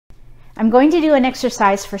I'm going to do an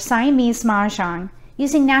exercise for Siamese Mah Jongg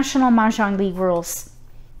using National Mah Jongg League rules.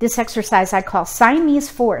 This exercise I call Siamese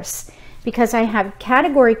Force because I have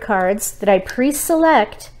category cards that I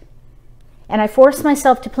pre-select and I force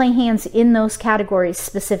myself to play hands in those categories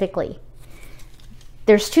specifically.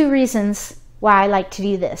 There's two reasons why I like to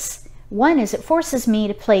do this. One is it forces me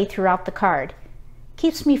to play throughout the card.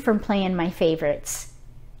 Keeps me from playing my favorites,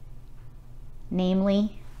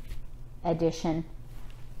 namely addition.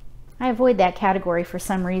 I avoid that category for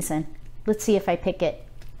some reason. Let's see if I pick it.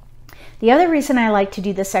 The other reason I like to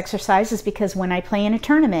do this exercise is because when I play in a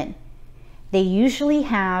tournament, they usually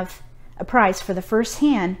have a prize for the first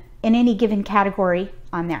hand in any given category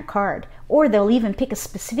on that card, or they'll even pick a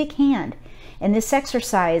specific hand. And this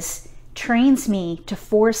exercise trains me to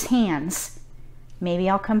force hands. Maybe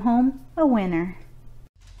I'll come home a winner.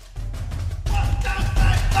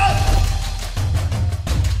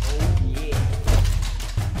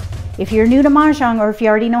 If you're new to Mah Jongg, or if you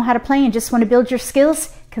already know how to play and just want to build your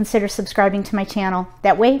skills, consider subscribing to my channel.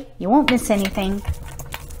 That way you won't miss anything.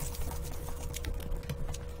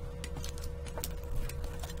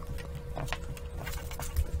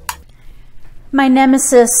 My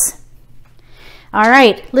nemesis. All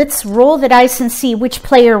right, let's roll the dice and see which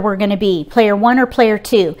player we're going to be, player 1 or player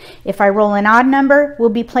 2. If I roll an odd number, we'll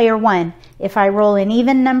be player 1. If I roll an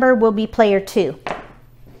even number, we'll be player 2.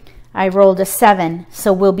 I rolled a 7,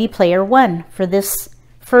 so we'll be player 1 for this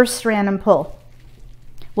first random pull.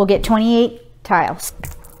 We'll get 28 tiles.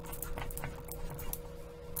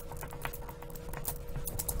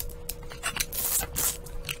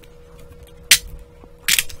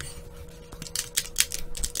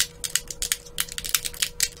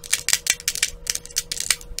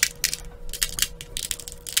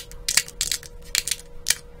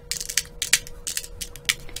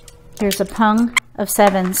 Here's a pung of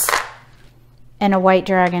 7s and a white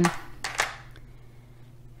dragon.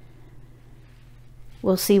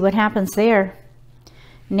 We'll see what happens there.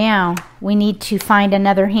 Now we need to find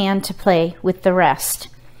another hand to play with the rest.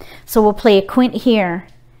 So we'll play a quint here.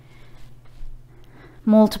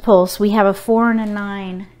 Multiples, we have a 4 and a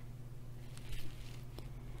 9.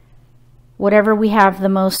 Whatever we have the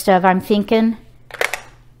most of, I'm thinking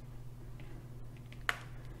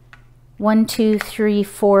 1, 2, 3,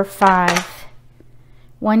 4, 5.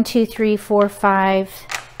 1, 2, 3, 4, 5.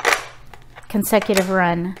 Consecutive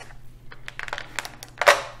run.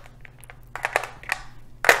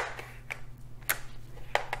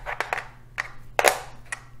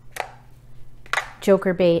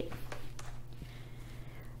 Joker bait.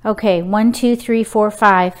 Okay, 1, 2, 3, 4,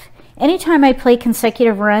 5. Anytime I play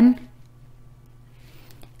consecutive run,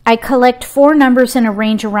 I collect 4 numbers in a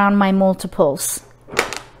range around my multiples.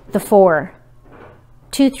 The 4,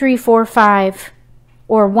 2, 3, 4, 5,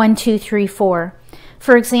 or 1, 2, 3, 4.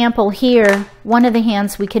 For example, here, one of the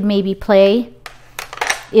hands we could maybe play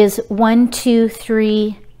is 1, 2,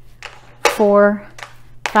 3, 4,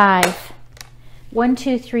 5. 1,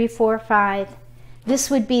 2, 3, 4, 5. This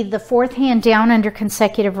would be the 4th hand down under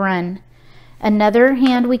consecutive run. Another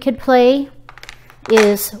hand we could play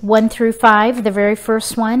is 1 through 5, the very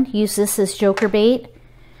first one. Use this as joker bait.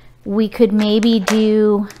 We could maybe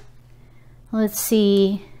do, let's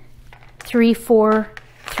see, 3, 4,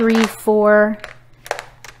 3, 4,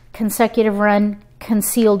 consecutive run,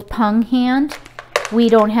 concealed pung hand. We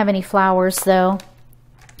don't have any flowers though.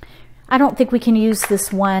 I don't think we can use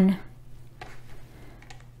this one.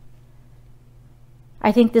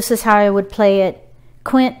 I think this is how I would play it.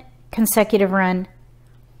 Quint, consecutive run.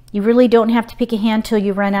 You really don't have to pick a hand till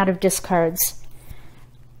you run out of discards.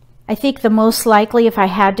 I think the most likely, if I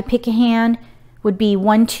had to pick a hand, would be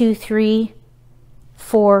 1, 2, 3,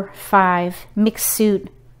 4, 5. Mixed suit.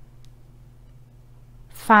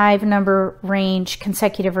 5 number range,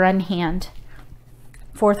 consecutive run hand.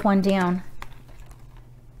 4th one down.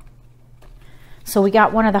 So we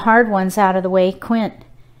got one of the hard ones out of the way, quint.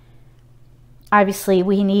 Obviously,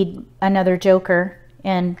 we need another joker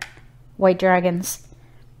and white dragons.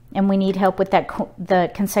 And we need help with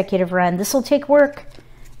the consecutive run. This will take work,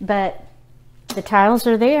 but the tiles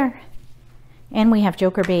are there. And we have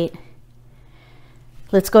joker bait.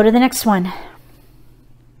 Let's go to the next one.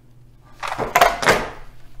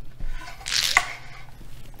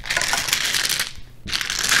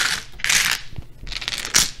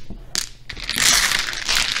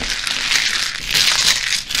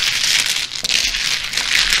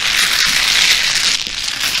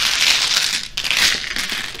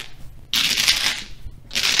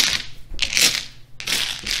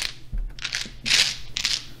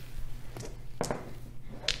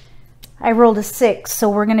 I rolled a 6, so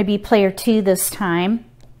we're going to be player 2 this time.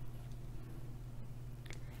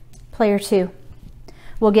 player 2.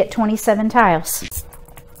 We'll get 27 tiles.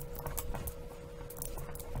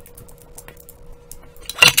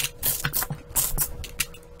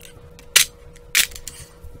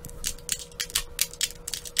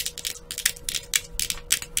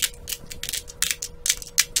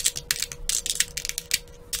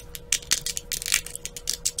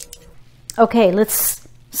 Okay, let's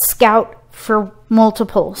scout for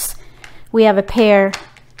multiples. We have a pair,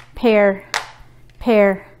 pair,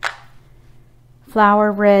 pair,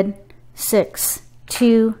 flower, red, 6,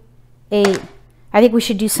 2, 8. I think we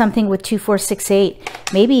should do something with 2, 4, 6,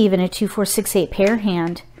 8. Maybe even a 2, 4, 6, 8 pair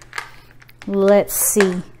hand. Let's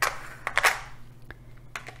see.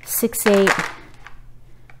 6, 8,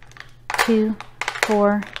 2,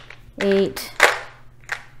 4, 8.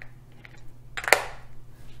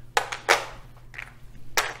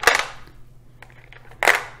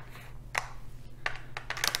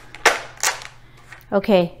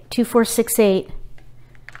 Okay, 2, 4, 6, 8.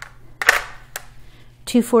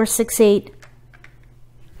 2, 4, 6, 8.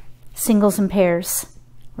 Singles and pairs.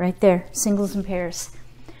 Right there, singles and pairs.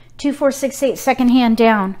 2, 4, 6, 8, second hand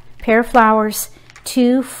down. Pair of flowers.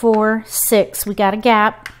 2, 4, 6. We got a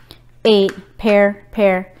gap. 8, pair,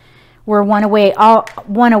 pair. We're one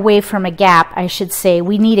away from a gap, I should say.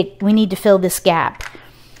 We need to fill this gap.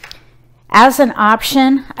 As an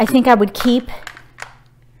option, I think I would keep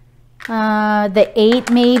the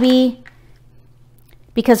 8 maybe,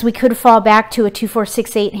 because we could fall back to a 2, 4,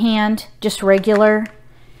 6, 8 hand, just regular.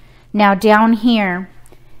 Now down here,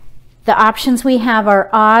 the options we have are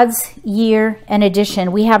odds, year, and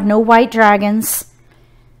addition. We have no white dragons.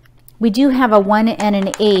 We do have a 1 and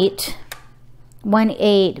an 8. 1,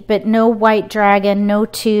 8, but no white dragon, no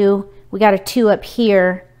 2. We got a 2 up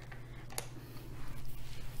here.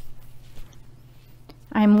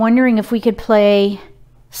 I'm wondering if we could play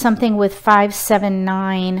something with 5, 7,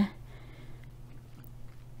 9.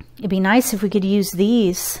 It'd be nice if we could use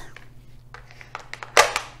these.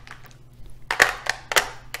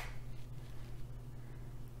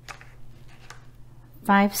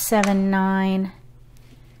 Five, 7, 9.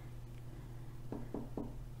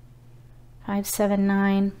 5, 7,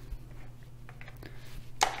 9.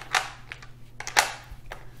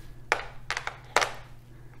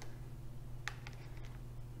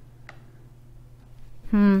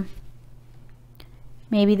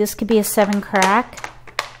 Maybe this could be a 7 crack.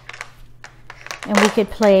 And we could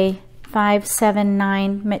play 5, 7,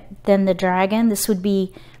 9, then the dragon. This would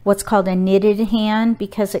be what's called a knitted hand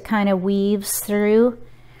because it kind of weaves through.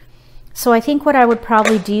 So I think what I would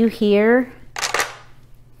probably do here,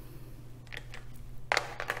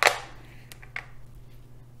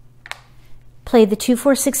 play the 2,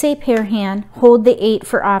 4, 6, 8 pair hand, hold the 8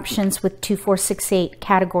 for options with 2, 4, 6, 8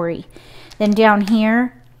 category. Then down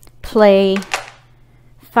here, play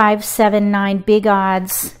 5, 7, 9 big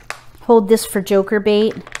odds. Hold this for joker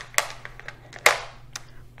bait,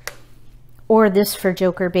 or this for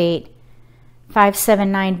joker bait. 5,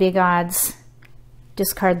 7, 9 big odds.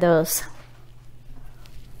 Discard those.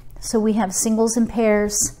 So we have singles and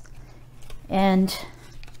pairs and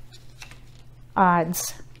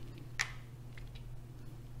odds.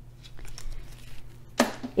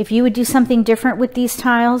 If you would do something different with these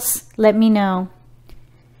tiles, let me know.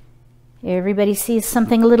 Everybody sees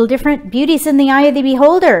something a little different. Beauty's in the eye of the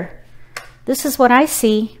beholder. This is what I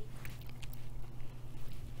see.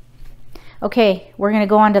 Okay, we're going to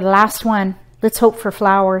go on to the last one. Let's hope for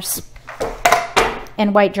flowers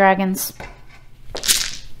and white dragons.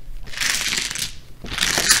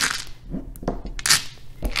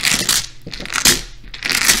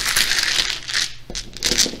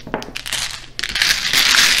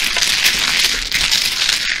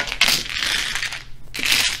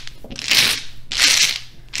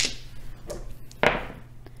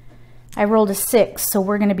 I rolled a 6, so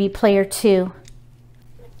we're going to be player 2.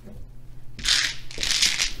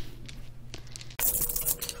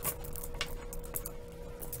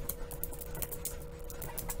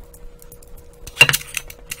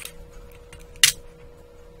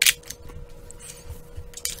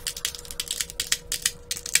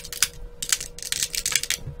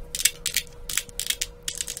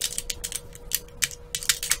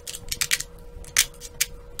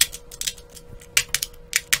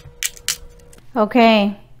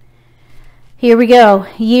 Okay, here we go.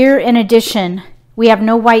 Year and addition. We have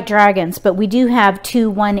no white dragons, but we do have 2,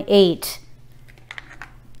 1, 8.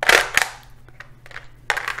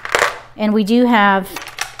 And we do have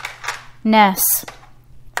Ness.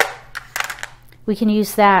 We can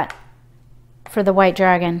use that for the white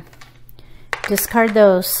dragon. Discard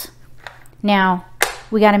those. Now,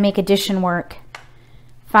 we got to make addition work.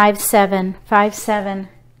 5, 7, 5, 7.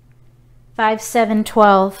 5, 7,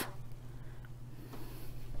 12.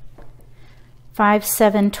 5,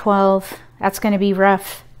 7, 12. That's going to be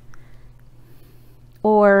rough.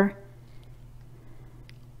 Or,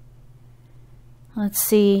 let's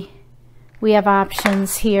see, we have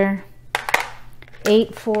options here.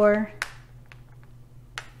 8, 4.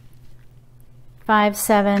 5,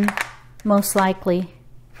 7, most likely.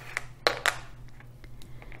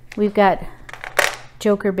 We've got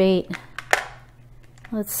joker bait.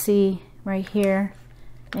 Let's see, right here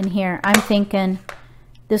and here. I'm thinking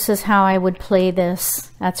this is how I would play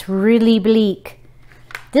this. That's really bleak.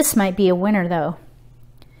 This might be a winner though.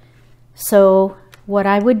 So what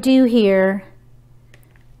I would do here,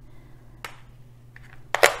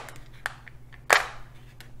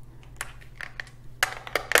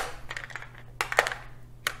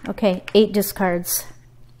 okay, 8 discards.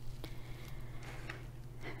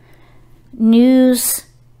 News,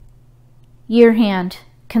 year hand,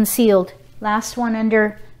 concealed. Last one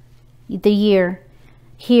under the year.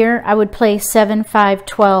 Here I would play 7, 5,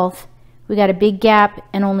 12. We got a big gap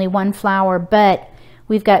and only 1 flower, but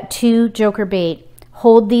we've got 2 joker bait.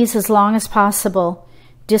 Hold these as long as possible.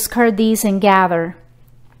 Discard these and gather.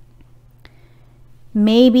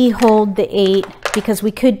 Maybe hold the 8 because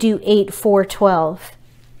we could do 8, 4, 12.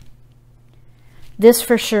 This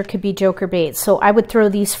for sure could be joker bait, so I would throw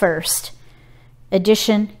these first.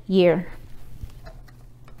 Addition, year.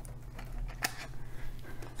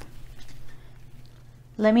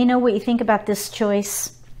 Let me know what you think about this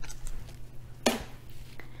choice.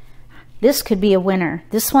 This could be a winner.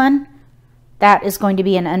 This one, that is going to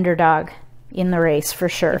be an underdog in the race for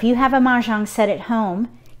sure. If you have a Mahjong set at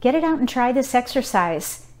home, get it out and try this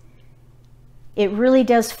exercise. It really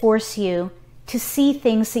does force you to see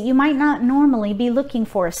things that you might not normally be looking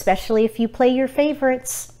for, especially if you play your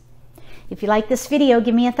favorites. If you like this video,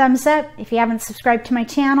 give me a thumbs up. If you haven't subscribed to my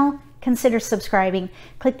channel, consider subscribing.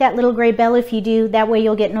 Click that little gray bell if you do. That way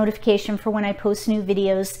you'll get notification for when I post new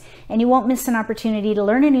videos, and you won't miss an opportunity to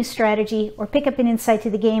learn a new strategy or pick up an insight to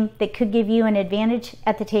the game that could give you an advantage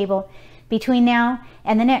at the table between now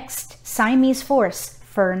and the next Siamese Force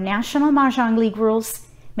for National Mahjong League rules.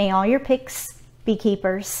 May all your picks be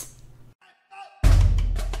keepers.